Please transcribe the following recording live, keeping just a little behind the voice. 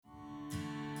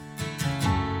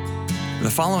The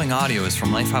following audio is from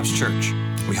Lifehouse Church.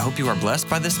 We hope you are blessed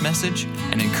by this message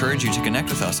and encourage you to connect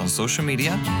with us on social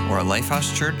media or at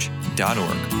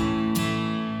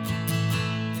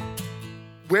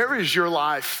lifehousechurch.org. Where is your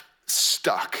life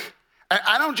stuck?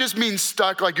 I don't just mean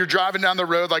stuck like you're driving down the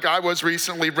road like I was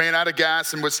recently, ran out of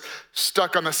gas and was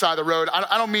stuck on the side of the road.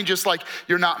 I don't mean just like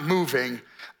you're not moving.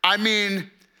 I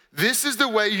mean, this is the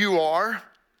way you are,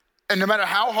 and no matter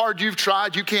how hard you've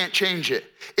tried, you can't change it.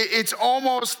 It's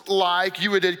almost like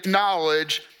you would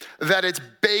acknowledge that it's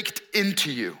baked into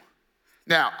you.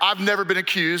 Now, I've never been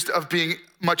accused of being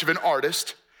much of an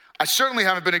artist. I certainly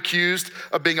haven't been accused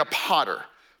of being a potter,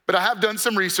 but I have done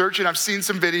some research and I've seen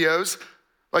some videos,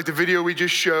 like the video we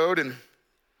just showed, and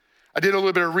I did a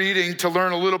little bit of reading to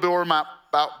learn a little bit more about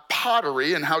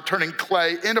pottery and how turning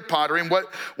clay into pottery. And one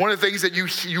of the things that you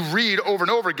read over and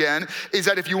over again is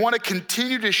that if you want to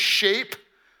continue to shape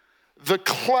the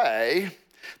clay,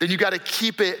 then you got to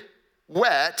keep it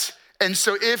wet. And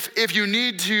so if you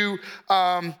need to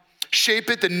shape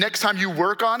it the next time you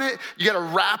work on it, you got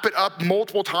to wrap it up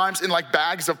multiple times in like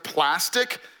bags of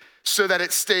plastic so that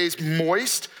it stays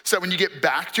moist, so that when you get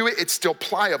back to it, it's still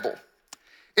pliable.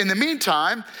 In the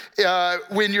meantime,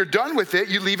 when you're done with it,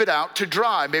 you leave it out to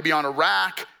dry, maybe on a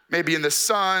rack, maybe in the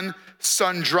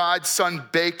sun-dried,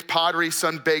 sun-baked pottery,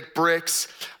 sun-baked bricks.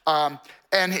 And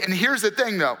here's the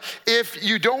thing though, if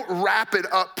you don't wrap it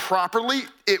up properly,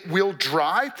 it will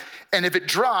dry. And if it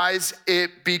dries,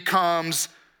 it becomes,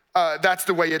 that's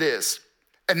the way it is.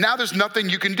 And now there's nothing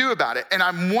you can do about it. And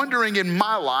I'm wondering in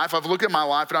my life, I've looked at my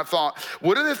life and I've thought,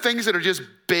 what are the things that are just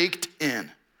baked in?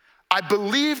 I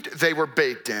believed they were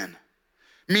baked in,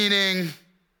 meaning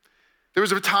there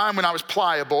was a time when I was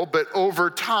pliable, but over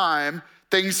time,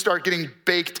 things start getting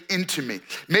baked into me.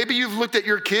 Maybe you've looked at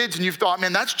your kids and you've thought,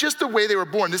 man, that's just the way they were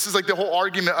born. This is like the whole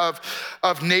argument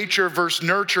of nature versus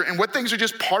nurture, and what things are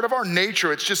just part of our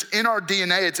nature. It's just in our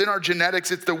DNA, it's in our genetics,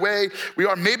 it's the way we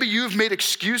are. Maybe you've made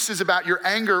excuses about your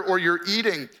anger or your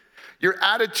eating, your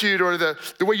attitude, or the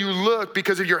way you look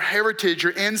because of your heritage,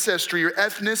 your ancestry, your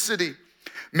ethnicity.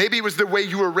 Maybe it was the way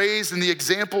you were raised and the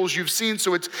examples you've seen,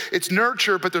 so it's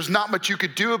nurture, but there's not much you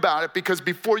could do about it because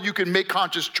before you can make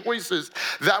conscious choices,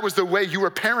 that was the way you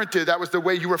were parented, that was the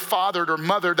way you were fathered or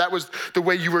mothered, that was the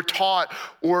way you were taught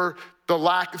or the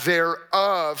lack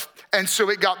thereof. And so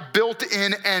it got built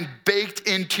in and baked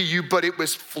into you, but it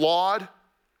was flawed.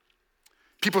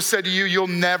 People said to you, you'll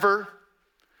never,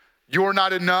 you're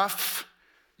not enough,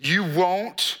 you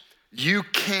won't, you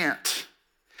can't.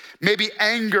 Maybe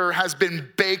anger has been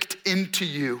baked into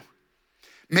you.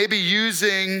 Maybe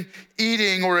using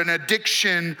eating or an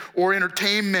addiction or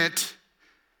entertainment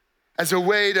as a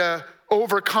way to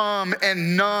overcome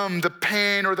and numb the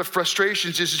pain or the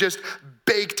frustrations is just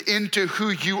baked into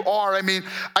who you are. I mean,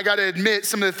 I gotta admit,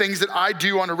 some of the things that I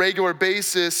do on a regular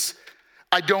basis,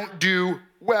 I don't do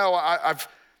well. I've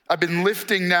been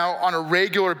lifting now on a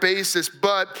regular basis,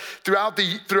 but throughout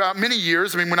many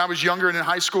years, I mean, when I was younger and in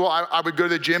high school, I would go to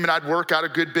the gym and I'd work out a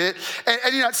good bit.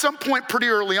 And you know, at some point pretty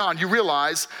early on, you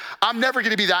realize I'm never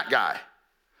gonna be that guy.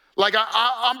 Like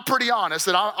I'm pretty honest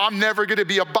that I'm never gonna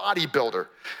be a bodybuilder.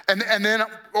 And then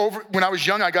when I was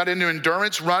young, I got into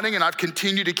endurance running, and I've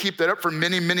continued to keep that up for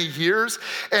many, many years.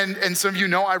 And some of you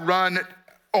know I run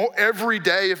every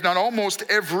day, if not almost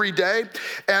every day.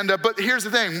 But here's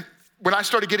the thing. When I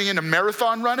started getting into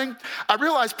marathon running, I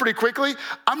realized pretty quickly,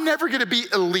 I'm never gonna be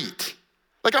elite.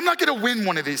 Like, I'm not gonna win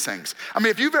one of these things. I mean,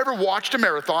 if you've ever watched a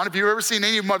marathon, if you've ever seen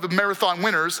any of the marathon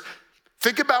winners,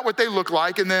 think about what they look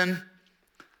like and then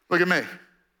look at me.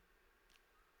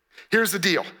 Here's the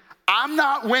deal. I'm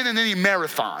not winning any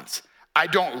marathons. I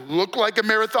don't look like a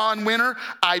marathon winner.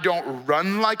 I don't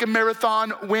run like a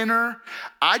marathon winner.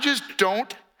 I just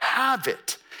don't have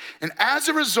it. And as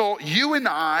a result, you and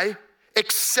I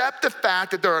accept the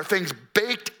fact that there are things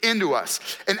baked into us.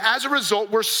 And as a result,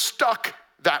 we're stuck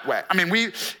that way. I mean,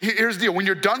 here's the deal. When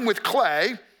you're done with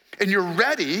clay and you're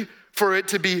ready for it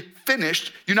to be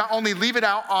finished, you not only leave it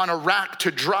out on a rack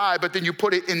to dry, but then you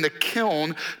put it in the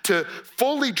kiln to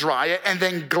fully dry it and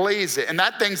then glaze it. And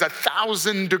that thing's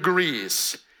 1,000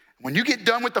 degrees. When you get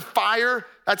done with the fire,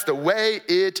 that's the way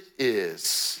it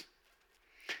is.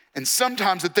 And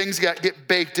sometimes the things that get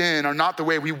baked in are not the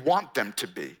way we want them to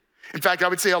be. In fact, I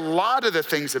would say a lot of the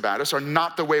things about us are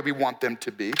not the way we want them to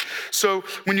be. So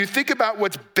when you think about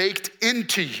what's baked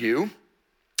into you,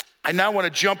 I now want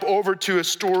to jump over to a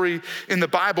story in the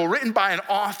Bible written by an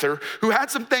author who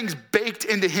had some things baked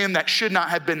into him that should not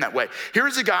have been that way.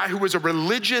 Here's a guy who was a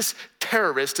religious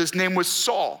terrorist. His name was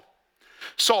Saul.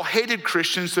 Saul hated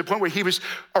Christians to the point where he was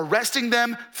arresting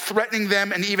them, threatening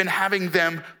them, and even having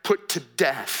them put to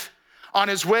death. On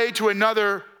his way to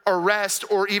another arrest,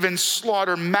 or even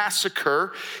slaughter,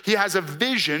 massacre. He has a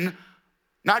vision,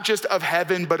 not just of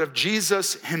heaven, but of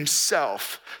Jesus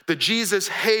himself. The Jesus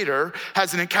hater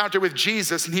has an encounter with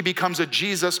Jesus, and he becomes a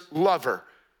Jesus lover.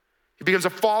 He becomes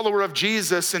a follower of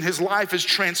Jesus, and his life is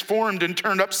transformed and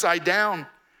turned upside down.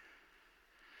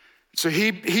 So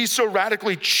he's so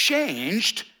radically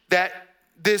changed that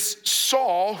this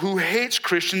Saul, who hates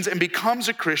Christians and becomes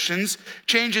a Christian,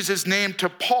 changes his name to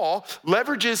Paul,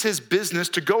 leverages his business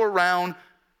to go around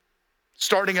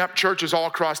starting up churches all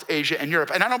across Asia and Europe.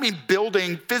 And I don't mean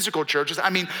building physical churches, I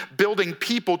mean building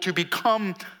people to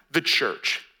become the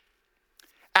church.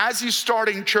 As he's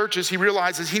starting churches, he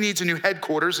realizes he needs a new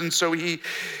headquarters, and so he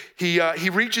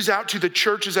reaches out to the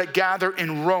churches that gather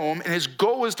in Rome, and his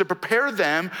goal is to prepare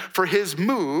them for his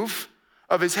move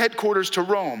of his headquarters to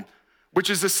Rome, which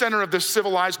is the center of the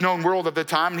civilized known world of the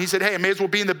time. And he said, hey, I may as well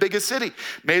be in the biggest city,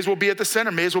 may as well be at the center,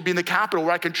 may as well be in the capital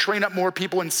where I can train up more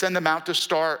people and send them out to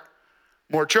start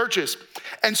more churches.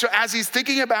 And so as he's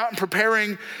thinking about and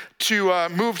preparing to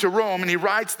move to Rome, and he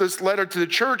writes this letter to the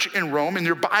church in Rome, in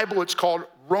your Bible it's called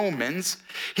Romans,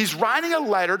 he's writing a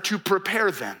letter to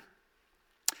prepare them.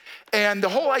 And the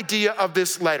whole idea of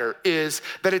this letter is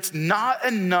that it's not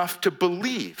enough to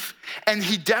believe. And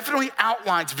he definitely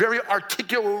outlines very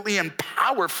articulately and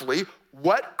powerfully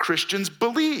what Christians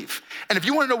believe. And if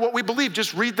you want to know what we believe,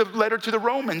 just read the letter to the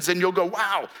Romans and you'll go,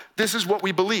 wow, this is what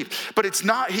we believe. But it's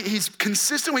not, he's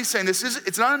consistently saying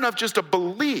it's not enough just to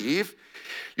believe,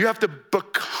 you have to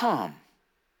become.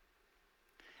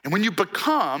 And when you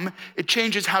become, it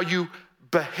changes how you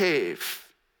behave.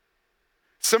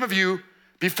 Some of you,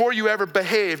 before you ever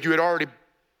behaved, you had already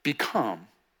become.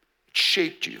 It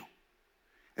shaped you.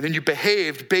 And then you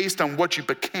behaved based on what you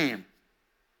became.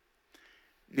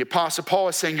 The Apostle Paul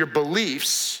is saying your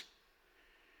beliefs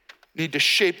need to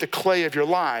shape the clay of your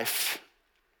life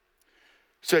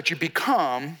so that you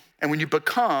become, and when you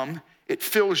become, it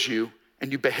fills you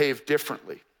and you behave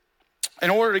differently. In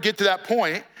order to get to that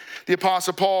point, the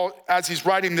Apostle Paul, as he's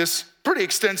writing this pretty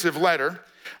extensive letter,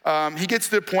 he gets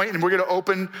to the point, and we're going to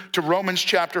open to Romans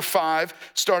chapter 5,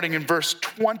 starting in verse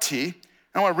 20.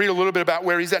 I want to read a little bit about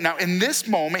where he's at. Now, in this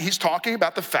moment, he's talking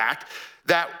about the fact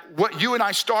that what you and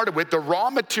I started with, the raw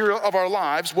material of our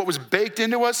lives, what was baked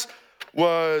into us,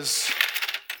 was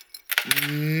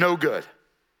no good.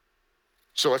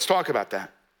 So let's talk about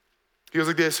that. He goes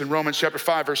like this in Romans chapter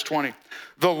 5, verse 20.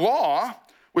 The law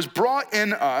was brought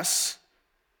in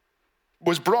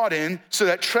so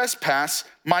that trespass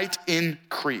might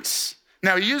increase.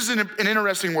 Now, he uses an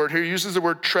interesting word here. He uses the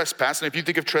word trespass. And if you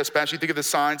think of trespass, you think of the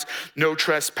signs, no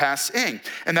trespassing.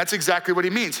 And that's exactly what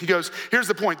he means. He goes, here's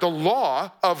the point. The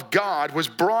law of God was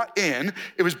brought in.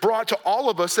 It was brought to all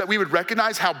of us that we would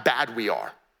recognize how bad we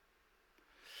are.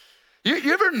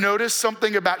 You ever notice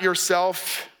something about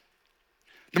yourself?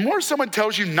 The more someone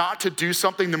tells you not to do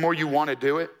something, the more you want to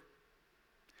do it.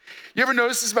 You ever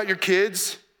notice this about your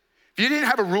kids? If you didn't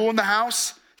have a rule in the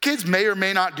house, kids may or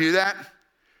may not do that.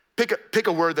 Pick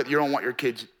a word that you don't want your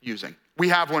kids using. We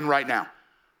have one right now.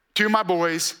 Two of my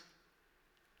boys,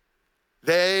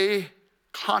 they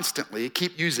constantly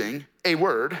keep using a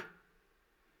word,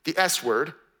 the S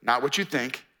word, not what you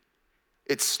think.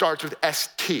 It starts with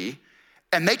ST,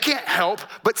 and they can't help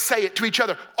but say it to each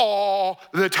other all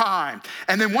the time.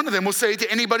 And then one of them will say it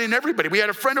to anybody and everybody. We had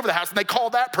a friend over the house, and they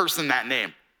called that person that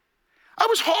name. I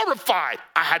was horrified.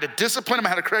 I had to discipline him. I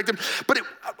had to correct him. But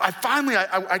I finally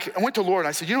went to Lord and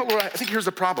I said, you know what, Lord, I think here's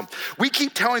the problem. We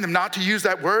keep telling them not to use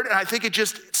that word, and I think it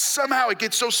just, somehow it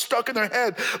gets so stuck in their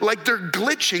head, like they're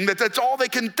glitching, that's all they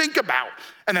can think about.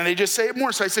 And then they just say it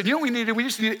more. So I said, you know what we need to do? We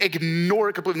just need to ignore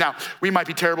it completely. Now, we might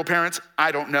be terrible parents.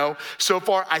 I don't know. So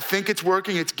far, I think it's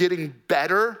working. It's getting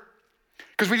better.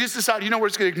 Because we just decided, we're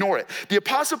just going to ignore it. The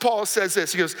Apostle Paul says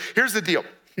this. He goes, here's the deal.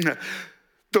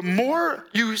 The more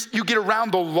you get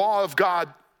around the law of God,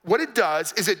 what it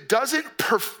does is it doesn't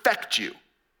perfect you.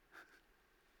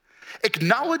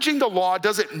 Acknowledging the law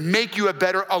doesn't make you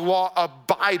a law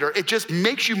abider. It just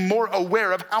makes you more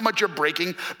aware of how much you're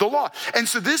breaking the law. And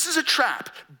so this is a trap.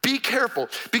 Be careful,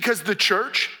 because the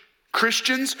church,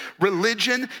 Christians,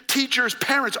 religion, teachers,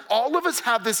 parents, all of us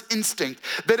have this instinct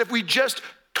that if we just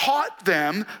taught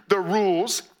them the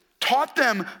rules, taught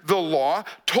them the law,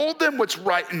 told them what's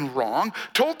right and wrong,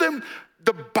 told them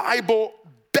the Bible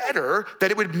better, that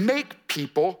it would make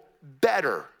people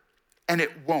better. And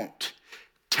it won't.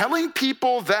 Telling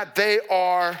people that they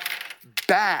are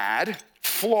bad,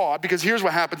 flawed, because here's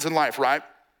what happens in life, right?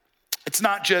 It's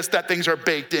not just that things are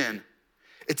baked in,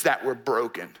 it's that we're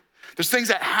broken. There's things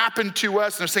that happen to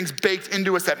us, and there's things baked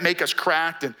into us that make us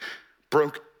cracked and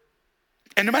broken.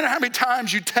 And no matter how many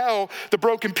times you tell the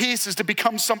broken pieces to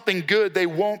become something good, they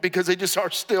won't, because they just are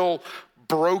still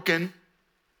broken.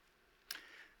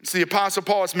 So the Apostle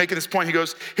Paul is making this point. He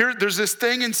goes, there's this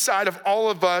thing inside of all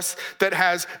of us that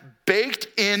has baked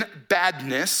in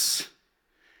badness,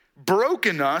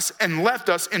 broken us, and left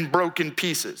us in broken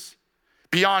pieces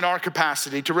beyond our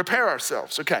capacity to repair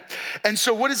ourselves. Okay. And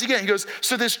so what does he get? He goes,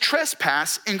 so this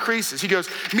trespass increases. He goes,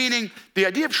 meaning the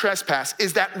idea of trespass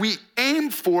is that we aim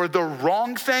for the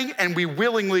wrong thing and we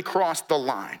willingly cross the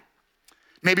line.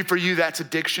 Maybe for you, that's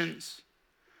addictions.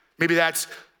 Maybe that's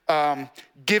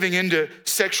giving into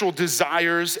sexual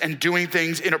desires and doing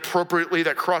things inappropriately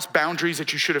that cross boundaries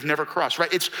that you should have never crossed,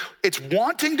 right? It's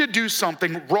wanting to do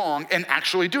something wrong and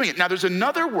actually doing it. Now, there's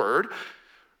another word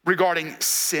regarding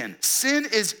sin. Sin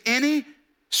is any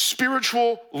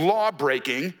spiritual law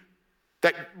breaking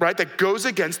that goes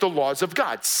against the laws of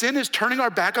God. Sin is turning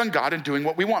our back on God and doing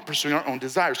what we want, pursuing our own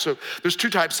desires. So there's two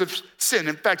types of sin.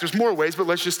 In fact, there's more ways, but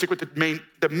let's just stick with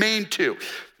the main two.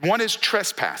 One is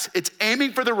trespass. It's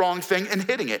aiming for the wrong thing and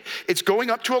hitting it. It's going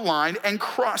up to a line and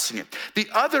crossing it. The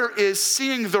other is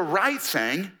seeing the right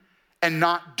thing and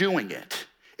not doing it.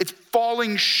 It's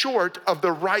falling short of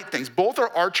the right things. Both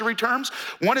are archery terms.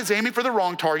 One is aiming for the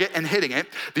wrong target and hitting it.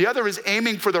 The other is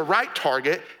aiming for the right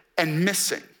target and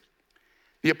missing.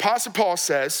 The Apostle Paul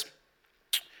says,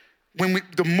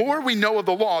 the more we know of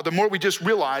the law, the more we just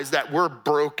realize that we're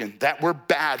broken, that we're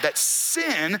bad, that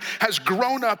sin has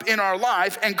grown up in our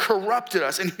life and corrupted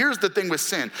us. And here's the thing with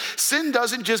sin. Sin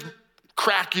doesn't just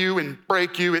crack you and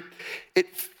break you.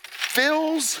 It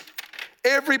fills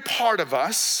every part of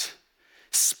us,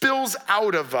 spills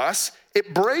out of us.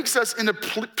 It breaks us into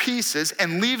pieces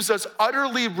and leaves us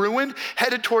utterly ruined,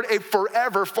 headed toward a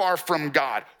forever far from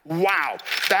God. Wow,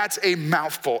 that's a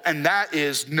mouthful, and that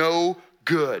is no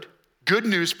good. Good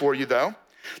news for you, though.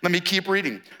 Let me keep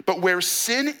reading. But where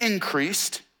sin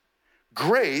increased,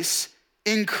 grace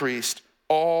increased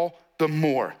all the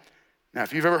more. Now,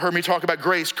 if you've ever heard me talk about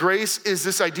grace, grace is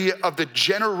this idea of the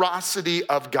generosity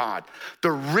of God,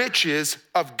 the riches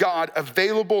of God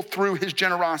available through his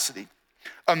generosity.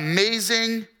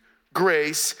 Amazing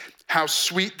grace, how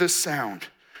sweet the sound.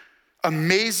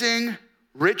 Amazing,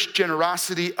 rich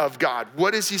generosity of God.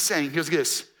 What is he saying? He goes,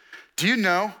 this. Do you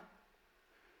know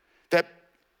that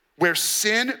where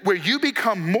you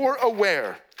become more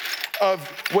aware of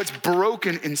what's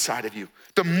broken inside of you,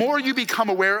 the more you become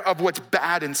aware of what's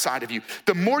bad inside of you,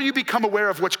 the more you become aware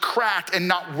of what's cracked and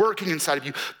not working inside of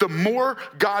you, the more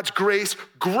God's grace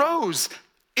grows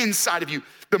inside of you.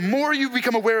 The more you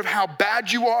become aware of how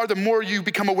bad you are, the more you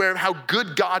become aware of how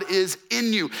good God is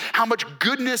in you, how much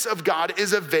goodness of God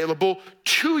is available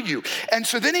to you. And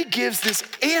so then he gives this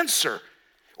answer,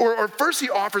 or first he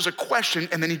offers a question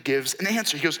and then he gives an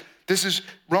answer. He goes, this is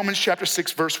Romans chapter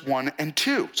 6, verse 1 and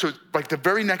 2. So like the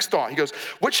very next thought, he goes,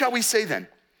 what shall we say then?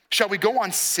 Shall we go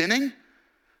on sinning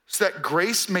so that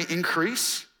grace may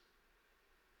increase?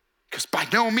 Because by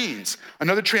no means.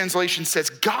 Another translation says,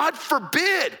 God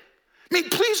forbid. I mean,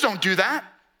 please don't do that.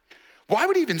 Why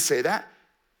would he even say that?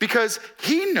 Because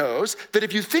he knows that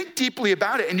if you think deeply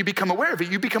about it and you become aware of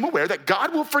it, you become aware that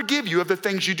God will forgive you of the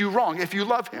things you do wrong if you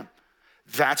love him.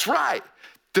 That's right.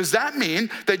 Does that mean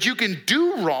that you can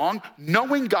do wrong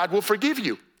knowing God will forgive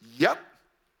you? Yep,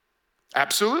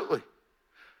 absolutely.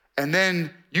 And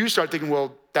then you start thinking,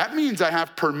 well, that means I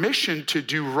have permission to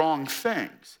do wrong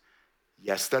things.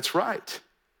 Yes, that's right.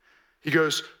 He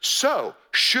goes, so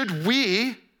should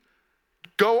we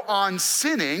go on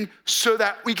sinning so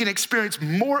that we can experience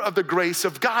more of the grace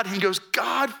of God? And he goes,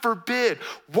 God forbid.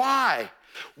 Why?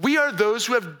 We are those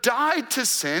who have died to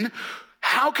sin.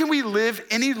 How can we live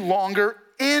any longer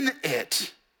in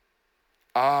it?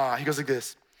 He goes like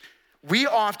this. We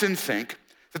often think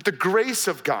that the grace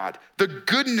of God, the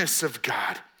goodness of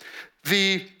God,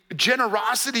 the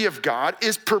generosity of God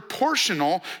is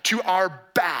proportional to our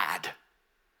bad.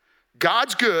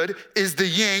 God's good is the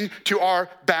yin to our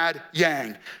bad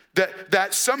yang.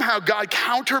 That somehow God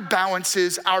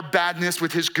counterbalances our badness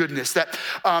with his goodness. That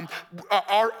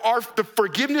the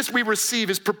forgiveness we receive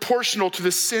is proportional to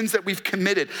the sins that we've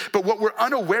committed. But what we're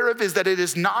unaware of is that it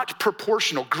is not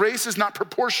proportional. Grace is not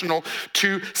proportional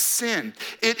to sin.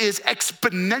 It is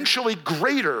exponentially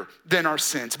greater than our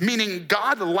sins, meaning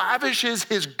God lavishes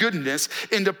his goodness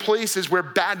into places where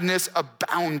badness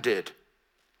abounded.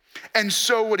 And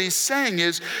so what he's saying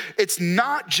is, it's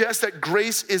not just that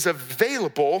grace is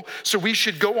available, so we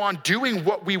should go on doing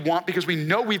what we want because we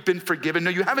know we've been forgiven. No,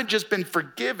 you haven't just been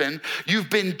forgiven, you've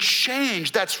been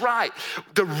changed. That's right.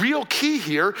 The real key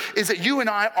here is that you and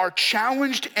I are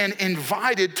challenged and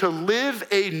invited to live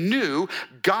a new,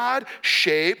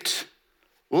 God-shaped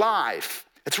life.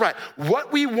 That's right.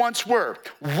 What we once were,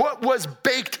 what was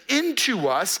baked into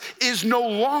us is no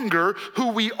longer who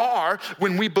we are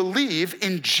when we believe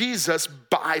in Jesus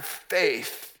by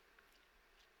faith.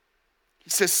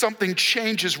 He says something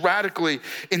changes radically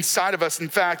inside of us. In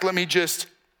fact, let me just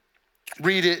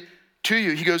read it to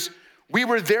you. He goes, "We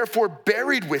were therefore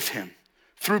buried with him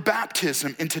through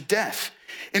baptism into death,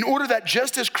 in order that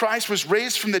just as Christ was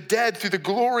raised from the dead through the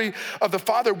glory of the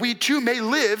Father, we too may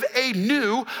live a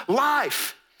new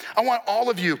life." I want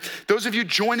all of you, those of you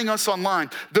joining us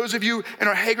online, those of you in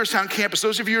our Hagerstown campus,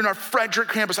 those of you in our Frederick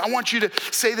campus, I want you to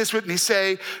say this with me.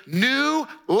 Say, new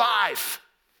life.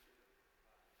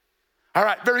 All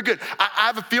right, very good. I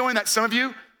have a feeling that some of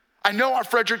you, I know our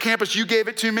Frederick campus, you gave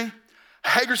it to me.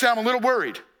 Hagerstown, I'm a little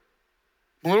worried.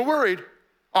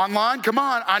 Online, come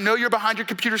on. I know you're behind your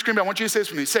computer screen, but I want you to say this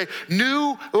with me. Say,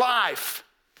 new life.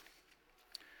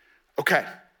 Okay,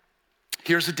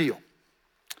 here's the deal.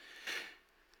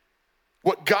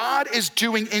 What God is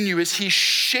doing in you is he's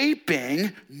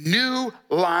shaping new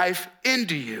life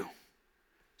into you.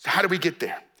 So how do we get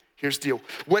there? Here's the deal.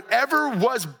 Whatever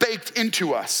was baked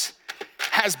into us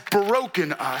has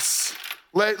broken us,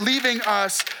 leaving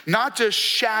us not just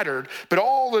shattered, but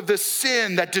all of the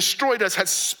sin that destroyed us has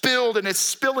spilled and is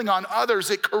spilling on others.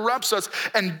 It corrupts us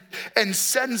and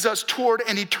sends us toward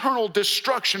an eternal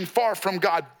destruction far from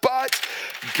God. But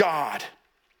God,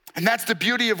 and that's the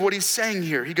beauty of what he's saying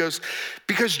here. He goes,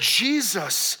 because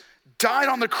Jesus died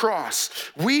on the cross,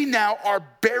 we now are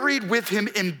buried with him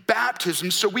in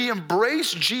baptism. So we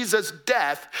embrace Jesus'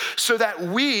 death so that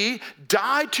we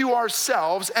die to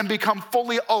ourselves and become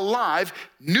fully alive,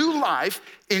 new life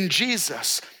in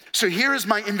Jesus. So here is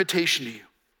my invitation to you.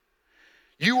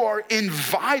 You are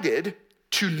invited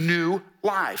to new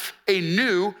life, a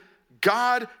new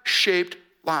God-shaped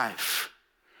life.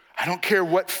 I don't care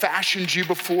what fashioned you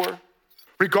before,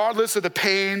 regardless of the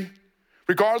pain,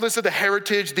 regardless of the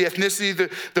heritage, the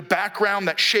ethnicity, the background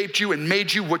that shaped you and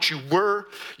made you what you were.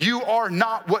 You are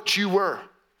not what you were.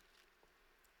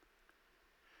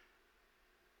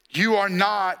 You are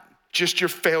not just your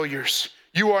failures.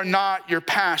 You are not your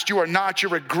past. You are not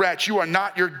your regrets. You are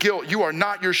not your guilt. You are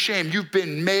not your shame. You've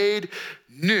been made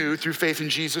new through faith in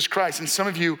Jesus Christ. And some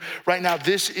of you right now,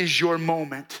 this is your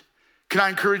moment. Can I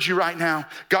encourage you right now?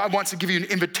 God wants to give you an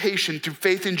invitation through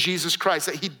faith in Jesus Christ,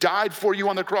 that he died for you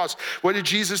on the cross. What did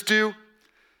Jesus do?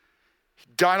 He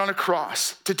died on a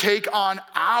cross to take on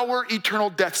our eternal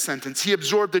death sentence. He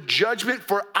absorbed the judgment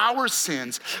for our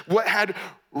sins. What had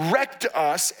wrecked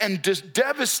us and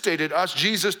devastated us,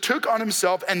 Jesus took on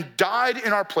himself and died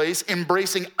in our place,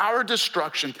 embracing our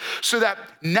destruction, so that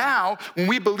now when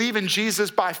we believe in Jesus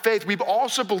by faith, we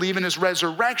also believe in his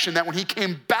resurrection, that when he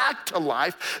came back to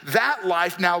life, that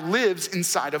life now lives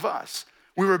inside of us.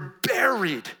 We were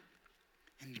buried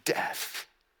in death.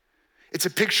 It's a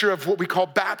picture of what we call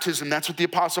baptism. That's what the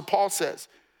Apostle Paul says.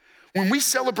 When we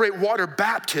celebrate water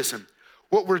baptism,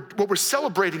 what we're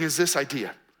celebrating is this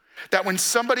idea, that when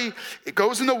somebody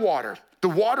goes in the water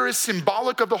is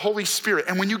symbolic of the Holy Spirit.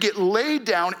 And when you get laid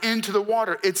down into the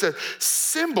water, it's a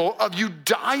symbol of you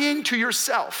dying to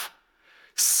yourself,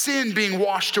 sin being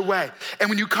washed away. And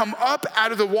when you come up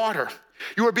out of the water,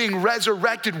 you are being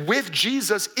resurrected with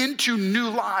Jesus into new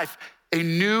life, a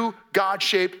new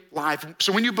God-shaped life.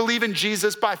 So when you believe in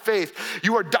Jesus by faith,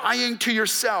 you are dying to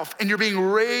yourself and you're being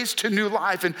raised to new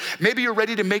life. And maybe you're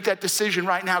ready to make that decision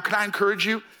right now. Can I encourage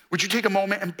you? Would you take a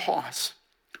moment and pause?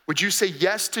 Would you say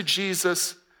yes to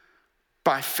Jesus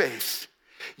by faith?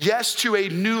 Yes to a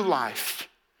new life.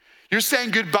 You're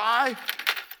saying goodbye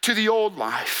to the old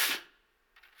life.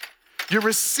 You're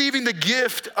receiving the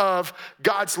gift of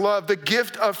God's love, the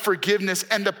gift of forgiveness,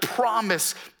 and the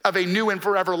promise of a new and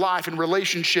forever life in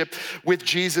relationship with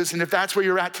Jesus. And if that's where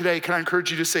you're at today, can I encourage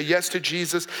you to say yes to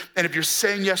Jesus? And if you're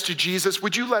saying yes to Jesus,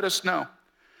 would you let us know?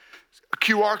 A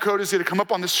QR code is going to come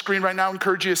up on the screen right now. I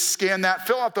encourage you to scan that,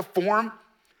 fill out the form.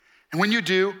 And when you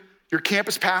do, your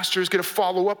campus pastor is going to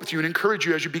follow up with you and encourage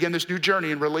you as you begin this new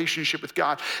journey in relationship with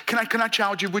God. Can I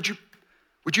challenge you? Would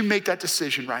you make that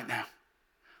decision right now?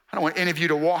 I don't want any of you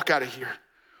to walk out of here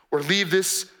or leave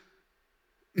this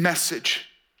message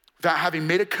without having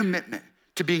made a commitment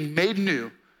to being made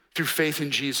new through faith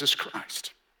in Jesus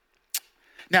Christ.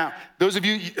 Now, those of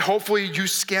you, hopefully you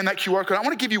scan that QR code. I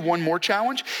want to give you one more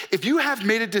challenge. If you have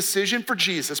made a decision for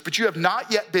Jesus, but you have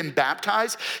not yet been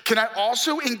baptized, can I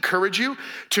also encourage you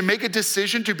to make a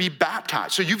decision to be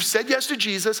baptized? So you've said yes to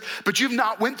Jesus, but you've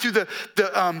not went through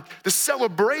the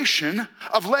celebration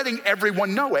of letting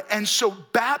everyone know it. And so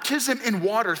baptism in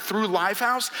water through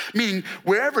Lifehouse, meaning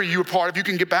wherever you're part of, you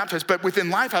can get baptized. But within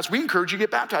Lifehouse, we encourage you to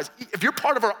get baptized. If you're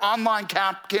part of our online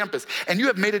campus and you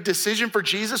have made a decision for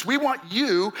Jesus, we want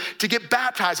you to get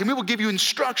baptized, and we will give you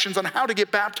instructions on how to get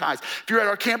baptized. If you're at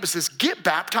our campuses, get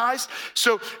baptized.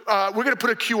 So we're gonna put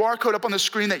a QR code up on the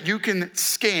screen that you can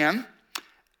scan,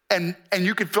 and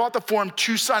you can fill out the form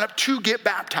to sign up to get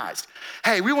baptized.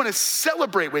 Hey, we wanna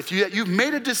celebrate with you that you've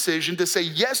made a decision to say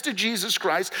yes to Jesus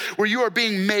Christ, where you are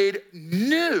being made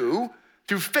new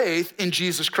through faith in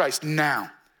Jesus Christ.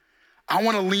 Now, I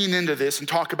wanna lean into this and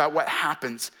talk about what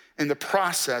happens in the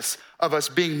process of us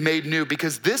being made new,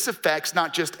 because this affects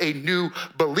not just a new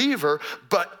believer,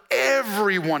 but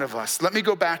every one of us. Let me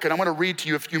go back and I want to read to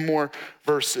you a few more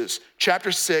verses.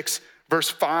 Chapter 6, verse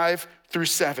 5 through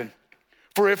 7.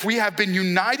 For if we have been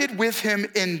united with him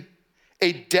in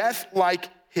a death like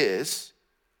his,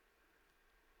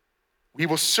 we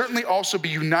will certainly also be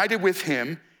united with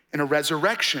him in a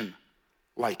resurrection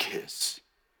like his.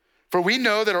 For we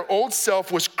know that our old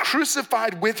self was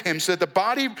crucified with him so that the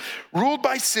body ruled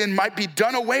by sin might be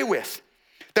done away with,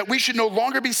 that we should no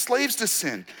longer be slaves to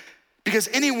sin, because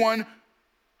anyone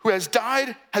who has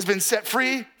died has been set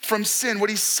free from sin. What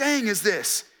he's saying is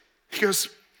this. He goes,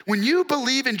 when you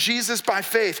believe in Jesus by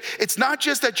faith, it's not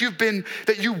just that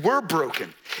you were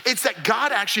broken. It's that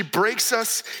God actually breaks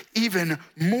us even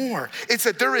more. It's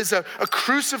that there is a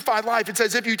crucified life. It's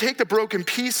as if you take the broken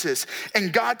pieces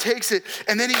and God takes it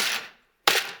and then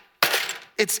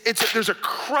there's a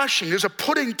crushing, there's a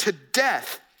putting to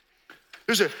death.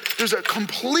 There's a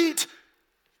complete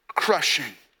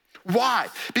crushing. Why?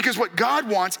 Because what God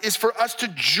wants is for us to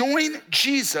join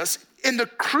Jesus in the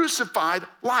crucified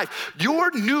life.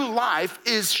 Your new life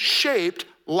is shaped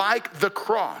like the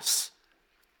cross.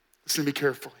 Listen to me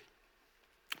carefully.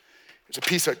 There's a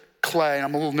piece of clay.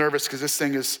 I'm a little nervous because this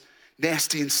thing is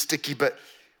nasty and sticky, but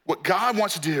what God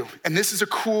wants to do, and this is a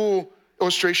cool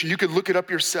illustration, you could look it up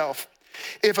yourself.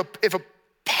 If a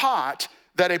pot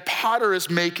that a potter is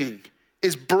making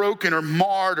is broken or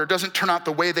marred or doesn't turn out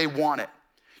the way they want it,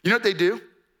 you know what they do?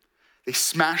 They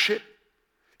smash it.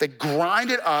 They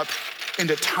grind it up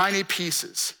into tiny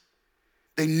pieces.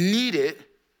 They knead it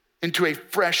into a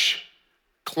fresh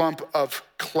clump of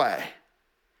clay.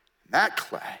 And that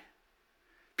clay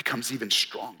becomes even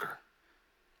stronger.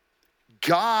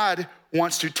 God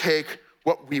wants to take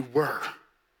what we were,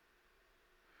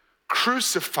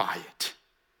 crucify it,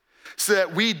 so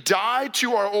that we die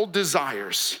to our old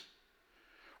desires.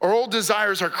 Our old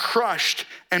desires are crushed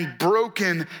and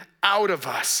broken out of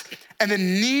us, and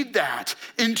then knead that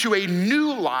into a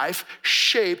new life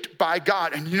shaped by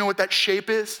God. And you know what that shape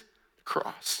is? The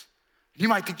cross. You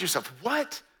might think to yourself,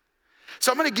 what?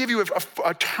 So I'm gonna give you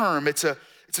a term. It's a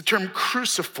term,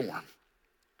 cruciform.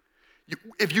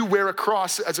 If you wear a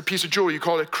cross as a piece of jewelry, you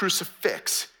call it a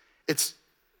crucifix. It's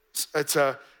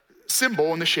a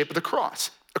symbol in the shape of the cross.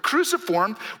 A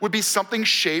cruciform would be something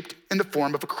shaped in the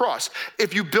form of a cross.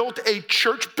 If you built a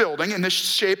church building in the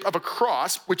shape of a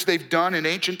cross, which they've done in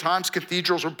ancient times,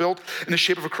 cathedrals were built in the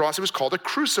shape of a cross, it was called a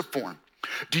cruciform.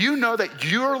 Do you know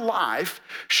that your life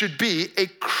should be a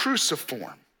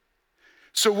cruciform?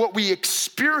 So what we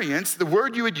experience, the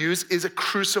word you would use is a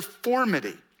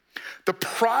cruciformity. The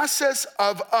process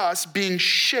of us being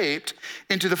shaped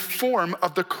into the form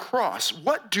of the cross.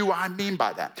 What do I mean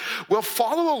by that? Well,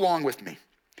 follow along with me.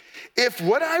 If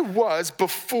what I was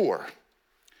before,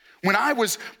 when I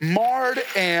was marred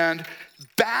and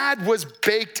bad was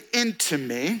baked into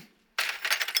me,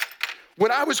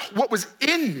 what was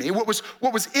in me, what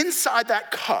was inside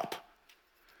that cup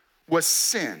was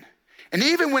sin. And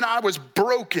even when I was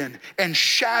broken and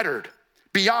shattered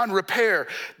beyond repair,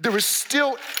 there was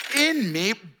still in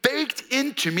me, baked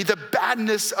into me, the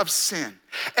badness of sin.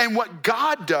 And what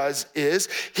God does is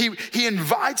he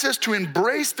invites us to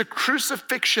embrace the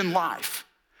crucifixion life.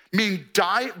 Meaning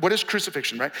what is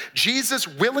crucifixion, right? Jesus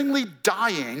willingly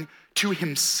dying to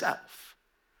himself,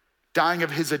 dying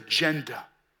of his agenda.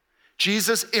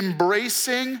 Jesus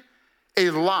embracing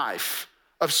a life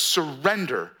of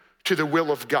surrender to the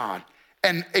will of God.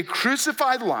 And a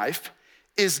crucified life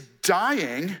is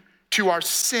dying to our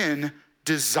sin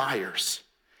desires.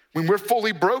 When we're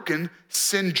fully broken,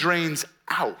 sin drains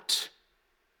out.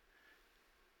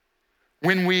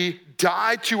 When we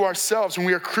die to ourselves, when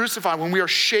we are crucified, when we are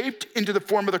shaped into the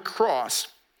form of the cross,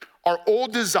 our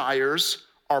old desires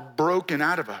are broken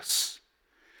out of us.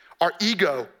 Our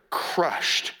ego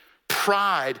crushed,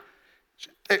 pride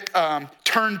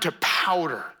turned to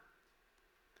powder.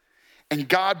 And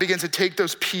God begins to take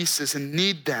those pieces and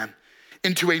knead them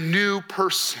into a new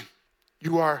person.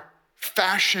 You are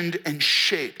fashioned and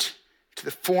shaped to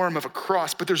the form of a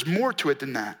cross, but there's more to it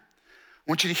than that.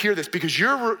 I want you to hear this because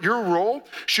your role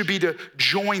should be to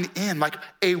join in, like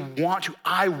I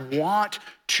want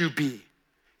to be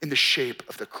in the shape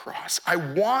of the cross. I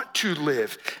want to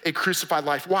live a crucified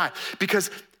life. Why?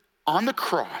 Because on the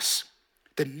cross,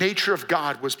 the nature of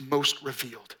God was most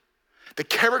revealed. The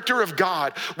character of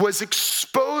God was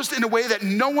exposed in a way that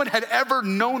no one had ever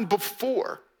known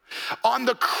before. On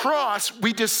the cross,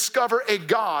 we discover a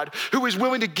God who is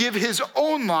willing to give his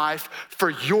own life for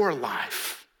your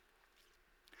life.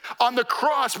 On the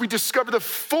cross, we discover the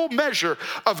full measure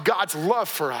of God's love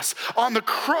for us. On the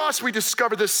cross, we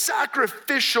discover the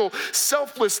sacrificial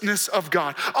selflessness of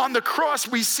God. On the cross,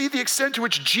 we see the extent to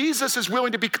which Jesus is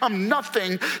willing to become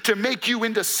nothing to make you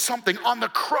into something. On the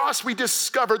cross, we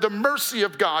discover the mercy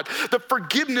of God, the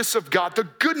forgiveness of God, the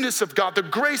goodness of God, the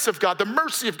grace of God, the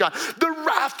mercy of God, the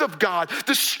wrath of God,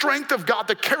 the strength of God,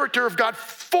 the character of God,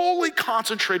 fully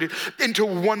concentrated into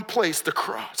one place, the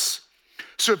cross.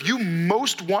 So if you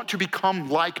most want to become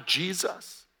like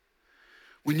Jesus,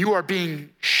 when you are being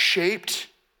shaped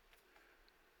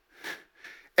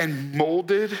and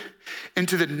molded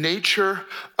into the nature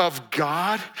of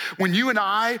God, when you and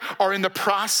I are in the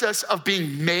process of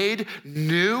being made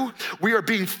new, we are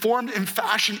being formed and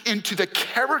fashioned into the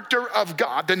character of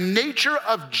God, the nature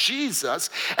of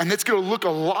Jesus, and it's gonna look a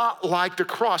lot like the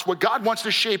cross. What God wants to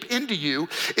shape into you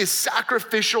is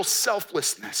sacrificial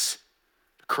selflessness,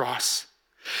 the cross.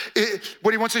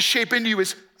 What he wants to shape into you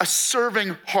is a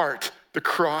serving heart. The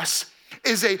cross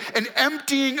is an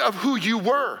emptying of who you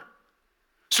were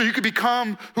so you could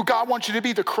become who God wants you to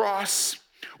be, the cross.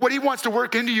 What he wants to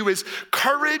work into you is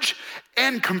courage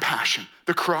and compassion,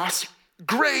 the cross.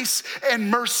 Grace and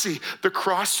mercy, the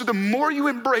cross. So the more you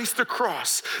embrace the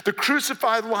cross, the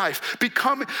crucified life,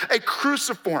 become a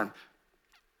cruciform,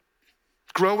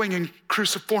 growing in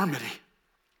cruciformity,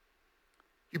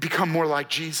 you become more like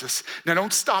Jesus. Now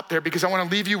don't stop there because I want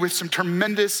to leave you with some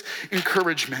tremendous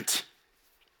encouragement.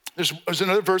 There's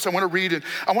another verse I want to read, and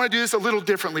I want to do this a little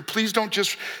differently. Please don't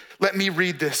just let me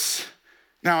read this.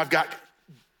 Now I've got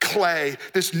clay,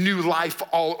 this new life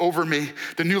all over me,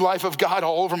 the new life of God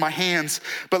all over my hands.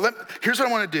 But here's what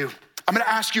I want to do. I'm going to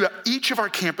ask you at each of our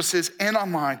campuses and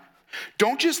online,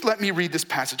 don't just let me read this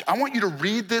passage. I want you to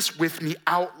read this with me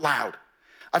out loud.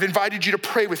 I've invited you to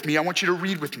pray with me. I want you to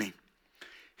read with me.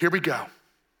 Here we go.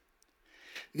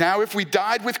 Now, if we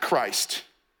died with Christ,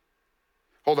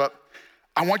 hold up.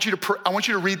 I want you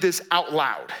to read this out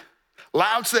loud.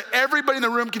 Loud so that everybody in the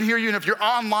room can hear you. And if you're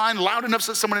online, loud enough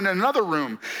so that someone in another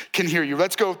room can hear you.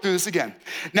 Let's go through this again.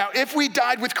 Now, if we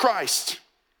died with Christ,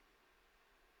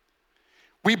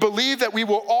 we believe that we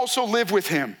will also live with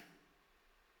him.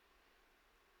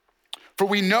 For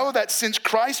we know that since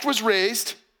Christ was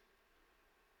raised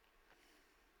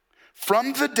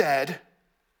from the dead,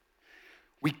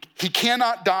 he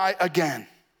cannot die again.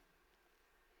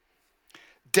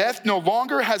 Death no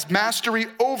longer has mastery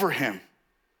over him.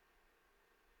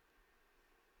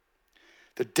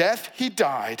 The death he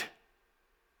died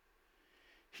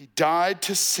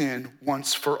to sin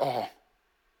once for all.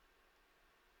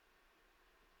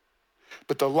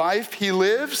 But the life he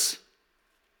lives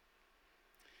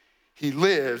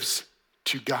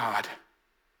to God.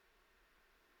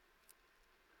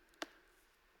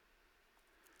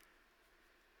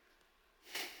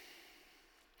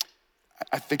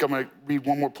 I think I'm going to read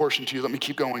one more portion to you. Let me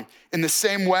keep going. In the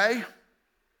same way,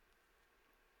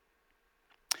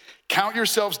 count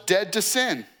yourselves dead to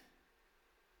sin,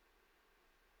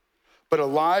 but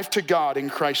alive to God in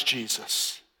Christ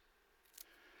Jesus.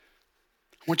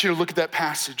 I want you to look at that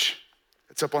passage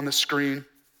that's up on the screen. I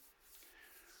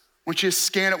want you to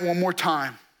scan it one more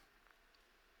time.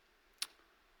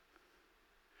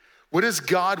 What does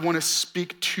God want to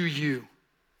speak to you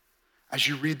as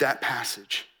you read that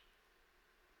passage?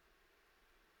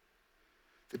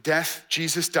 The death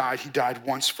Jesus died, he died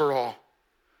once for all.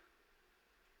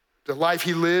 The life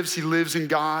he lives in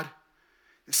God.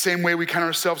 The same way we count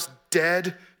ourselves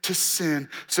dead to sin,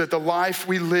 so that the life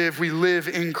we live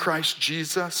in Christ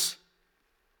Jesus.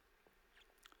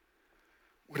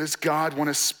 What does God want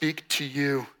to speak to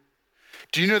you?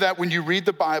 Do you know that when you read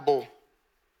the Bible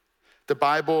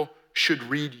should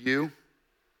read you?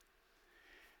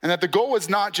 And that the goal is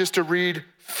not just to read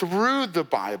through the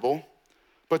Bible,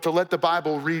 but to let the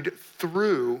Bible read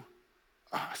through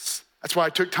us. That's why I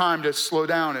took time to slow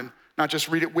down and not just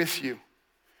read it with you.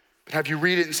 but have you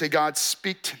read it and say, God,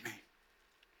 speak to me.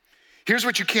 Here's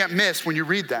what you can't miss when you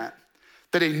read that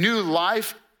a new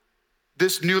life,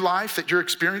 this new life that you're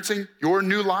experiencing, your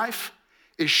new life,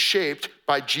 is shaped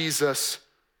by Jesus'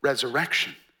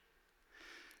 resurrection.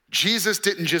 Jesus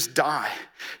didn't just die.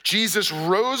 Jesus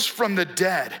rose from the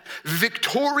dead,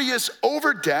 victorious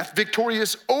over death,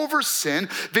 victorious over sin,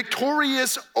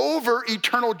 victorious over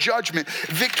eternal judgment,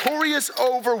 victorious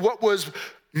over what was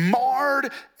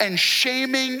marred and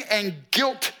shaming and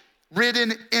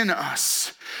guilt-ridden in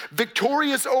us,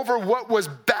 victorious over what was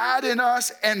bad in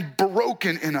us and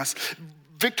broken in us,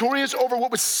 victorious over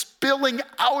what was spilling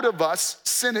out of us,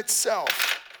 sin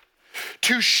itself,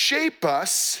 to shape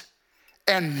us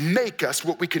and make us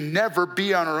what we can never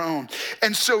be on our own.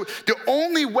 And so the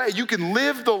only way you can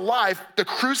live the life, the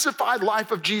crucified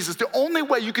life of Jesus, the only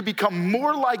way you can become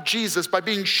more like Jesus by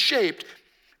being shaped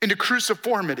into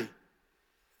cruciformity,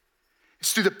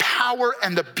 it's through the power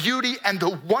and the beauty and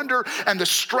the wonder and the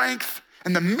strength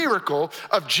and the miracle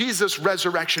of Jesus'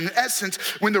 resurrection. In essence,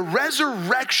 when the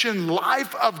resurrection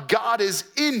life of God is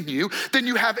in you, then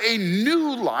you have a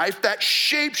new life that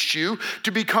shapes you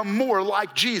to become more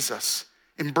like Jesus,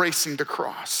 embracing the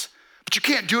cross. But you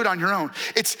can't do it on your own.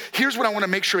 Here's what I want to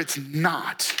make sure it's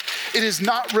not. It is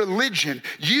not religion.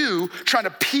 You trying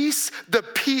to piece the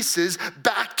pieces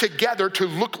back together to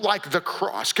look like the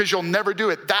cross, because you'll never do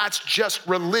it. That's just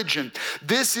religion.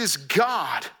 This is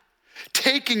God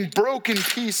taking broken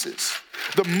pieces,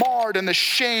 the marred and the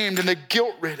shamed and the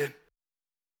guilt-ridden,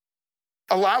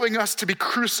 allowing us to be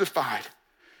crucified,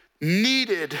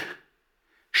 kneaded,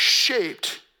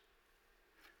 shaped,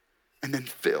 and then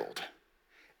filled.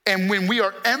 And when we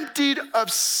are emptied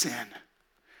of sin,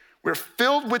 we're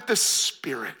filled with the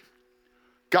Spirit.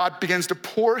 God begins to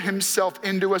pour himself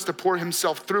into us, to pour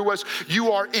himself through us.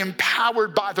 You are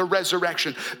empowered by the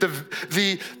resurrection.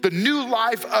 The new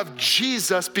life of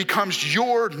Jesus becomes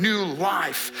your new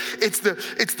life. It's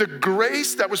the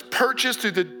grace that was purchased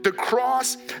through the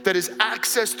cross that is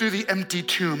accessed through the empty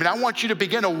tomb. And I want you to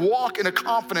begin to walk in a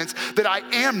confidence that I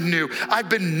am new. I've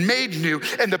been made new.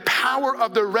 And the power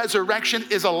of the resurrection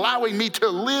is allowing me to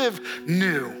live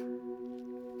new.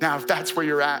 Now, if that's where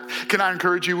you're at, can I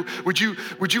encourage you, would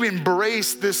you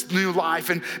embrace this new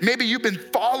life? And maybe you've been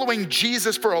following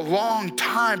Jesus for a long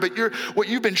time, but what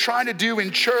you've been trying to do in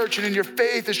church and in your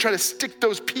faith is try to stick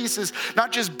those pieces,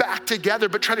 not just back together,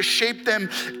 but try to shape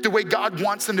them the way God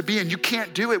wants them to be, and you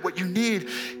can't do it. What you need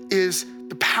is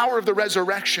the power of the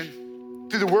resurrection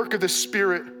through the work of the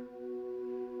Spirit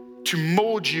to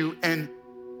mold you and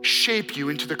shape you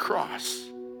into the cross.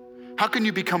 How can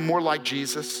you become more like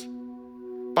Jesus?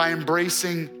 By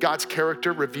embracing God's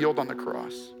character revealed on the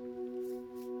cross.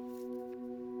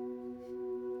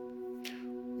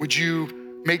 Would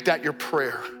you make that your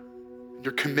prayer,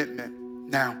 your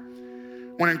commitment? Now,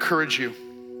 I want to encourage you.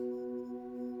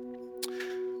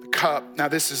 The cup, now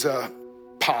this is a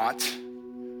pot,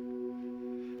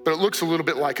 but it looks a little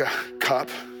bit like a cup.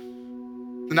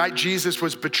 The night Jesus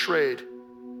was betrayed,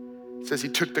 it says he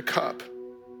took the cup.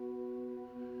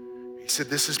 He said,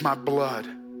 "This is my blood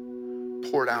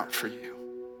poured out for you."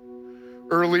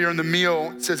 Earlier in the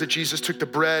meal, it says that Jesus took the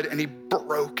bread and he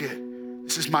broke it.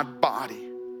 "This is my body,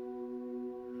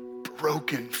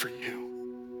 broken for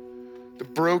you." The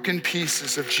broken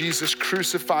pieces of Jesus'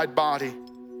 crucified body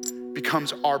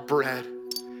becomes our bread.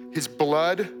 His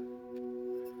blood,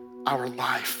 our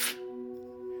life.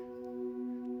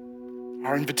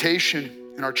 Our invitation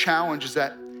and our challenge is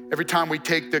that every time we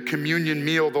take the communion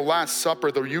meal, the Last Supper,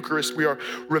 the Eucharist, we are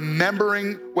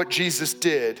remembering what Jesus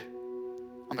did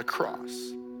on the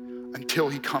cross until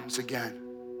he comes again.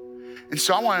 And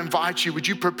so I want to invite you, would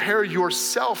you prepare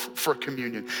yourself for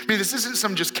communion? I mean, this isn't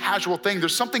some just casual thing.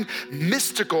 There's something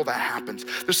mystical that happens.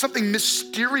 There's something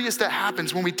mysterious that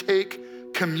happens when we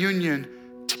take communion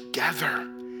together.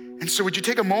 And so would you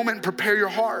take a moment and prepare your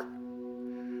heart?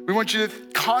 We want you to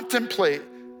contemplate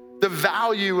the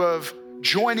value of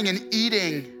joining and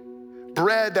eating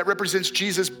bread that represents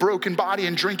Jesus' broken body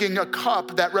and drinking a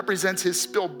cup that represents his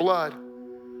spilled blood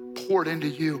poured into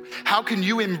you. How can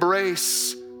you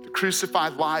embrace the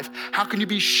crucified life? How can you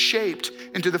be shaped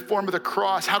into the form of the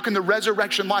cross? How can the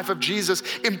resurrection life of Jesus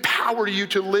empower you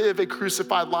to live a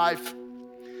crucified life?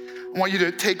 I want you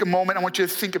to take a moment. I want you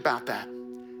to think about that.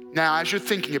 Now, as you're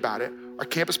thinking about it, our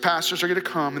campus pastors are going to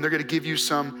come and they're going to give you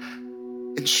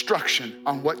some instruction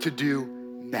on what to do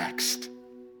next.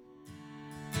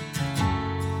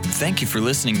 Thank you for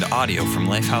listening to audio from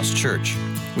Lifehouse Church.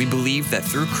 We believe that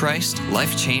through Christ,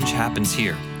 life change happens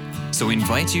here. So we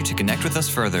invite you to connect with us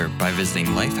further by visiting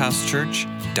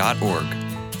lifehousechurch.org.